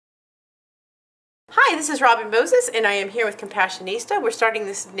Hi, this is Robin Moses and I am here with Compassionista. We're starting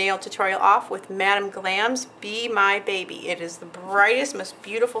this nail tutorial off with Madam Glam's Be My Baby. It is the brightest, most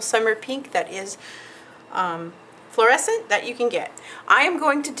beautiful summer pink that is fluorescent that you can get. I am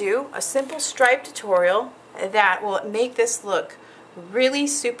going to do a simple stripe tutorial that will make this look really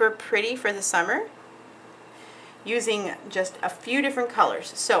super pretty for the summer using just a few different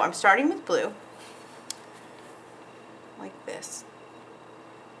colors. So I'm starting with blue, like this.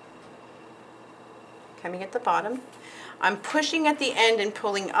 Coming at the bottom. I'm pushing at the end and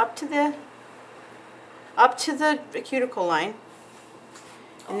pulling up to the cuticle line.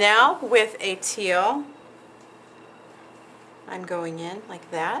 Now with a teal, I'm going in like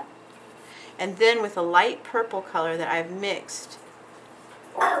that. And then with a light purple color that I've mixed.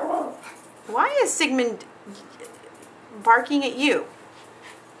 Why is Sigmund barking at you?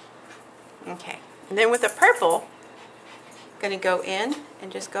 Okay. And then with the purple, I'm going to go in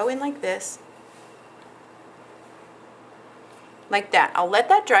and just go in like this. Like that. I'll let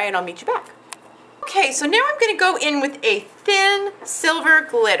that dry and I'll meet you back. Okay, so now I'm going to go in with a thin silver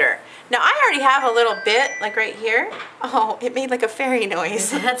glitter. Now I already have a little bit, like right here. Oh, it made like a fairy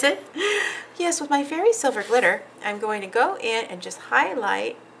noise. That's it? Yes, with my fairy silver glitter, I'm going to go in and just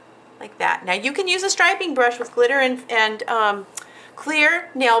highlight like that. Now you can use a striping brush with glitter and clear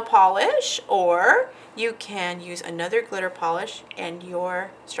nail polish, or you can use another glitter polish and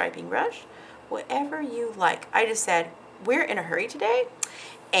your striping brush, whatever you like. I just said, we're in a hurry today,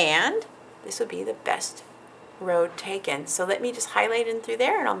 and this would be the best road taken. So let me just highlight in through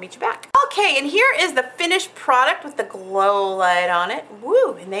there and I'll meet you back. Okay, and here is the finished product with the glow light on it.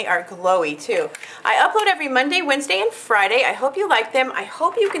 Woo, and they are glowy too. I upload every Monday, Wednesday, and Friday. I hope you like them. I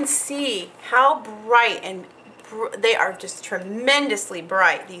hope you can see how bright and they are just tremendously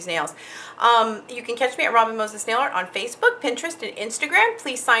bright, these nails. You can catch me at Robin Moses Nail Art on Facebook, Pinterest, and Instagram.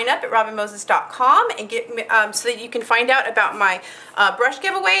 Please sign up at robinmoses.com and get me, so that you can find out about my brush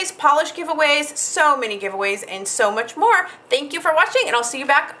giveaways, polish giveaways, so many giveaways, and so much more. Thank you for watching, and I'll see you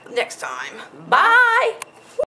back next time. Bye!